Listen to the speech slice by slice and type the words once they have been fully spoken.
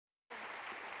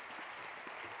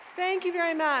Thank you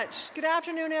very much. Good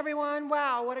afternoon, everyone.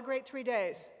 Wow, what a great 3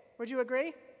 days. Would you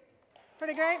agree?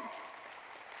 Pretty great?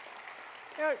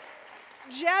 You know,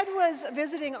 Jed was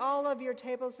visiting all of your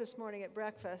tables this morning at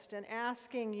breakfast and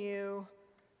asking you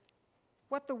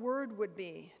what the word would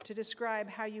be to describe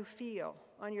how you feel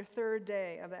on your 3rd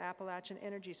day of the Appalachian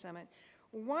Energy Summit.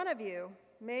 One of you,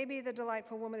 maybe the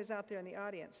delightful woman is out there in the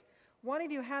audience, one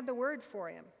of you had the word for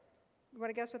him. You want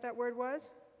to guess what that word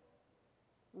was?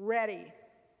 Ready.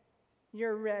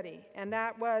 You're ready. And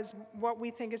that was what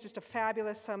we think is just a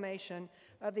fabulous summation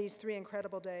of these 3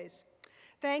 incredible days.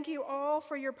 Thank you all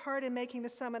for your part in making the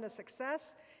summit a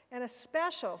success, and a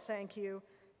special thank you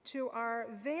to our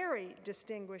very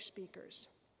distinguished speakers,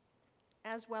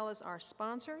 as well as our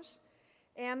sponsors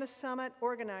and the summit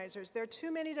organizers. There are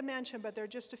too many to mention, but there are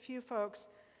just a few folks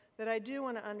that I do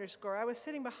want to underscore. I was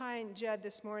sitting behind Jed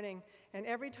this morning, and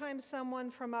every time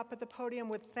someone from up at the podium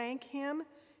would thank him,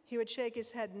 he would shake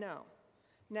his head no.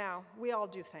 Now, we all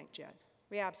do thank Jed.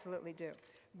 We absolutely do.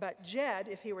 But Jed,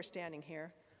 if he were standing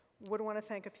here, would want to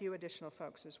thank a few additional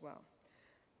folks as well.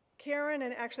 Karen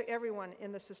and actually everyone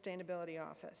in the sustainability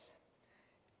office.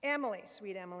 Emily,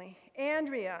 sweet Emily,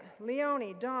 Andrea,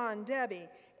 Leonie, Dawn, Debbie,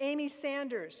 Amy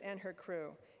Sanders and her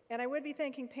crew. And I would be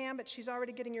thanking Pam, but she's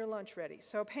already getting your lunch ready.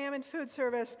 So Pam and food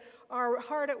service are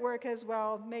hard at work as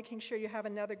well, making sure you have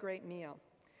another great meal.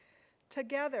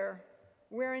 Together,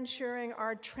 we're ensuring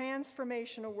our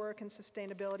transformational work in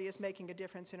sustainability is making a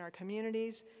difference in our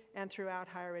communities and throughout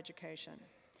higher education.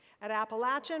 At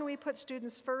Appalachian, we put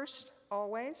students first,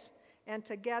 always, and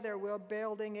together we're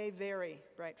building a very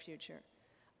bright future.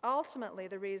 Ultimately,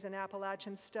 the reason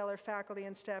Appalachian's stellar faculty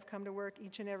and staff come to work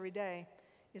each and every day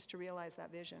is to realize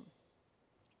that vision.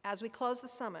 As we close the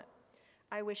summit,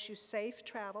 I wish you safe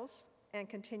travels and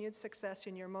continued success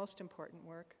in your most important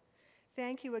work.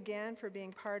 Thank you again for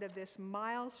being part of this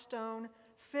milestone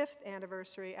 5th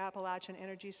anniversary Appalachian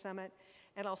Energy Summit,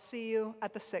 and I'll see you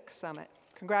at the 6th Summit.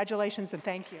 Congratulations and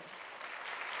thank you.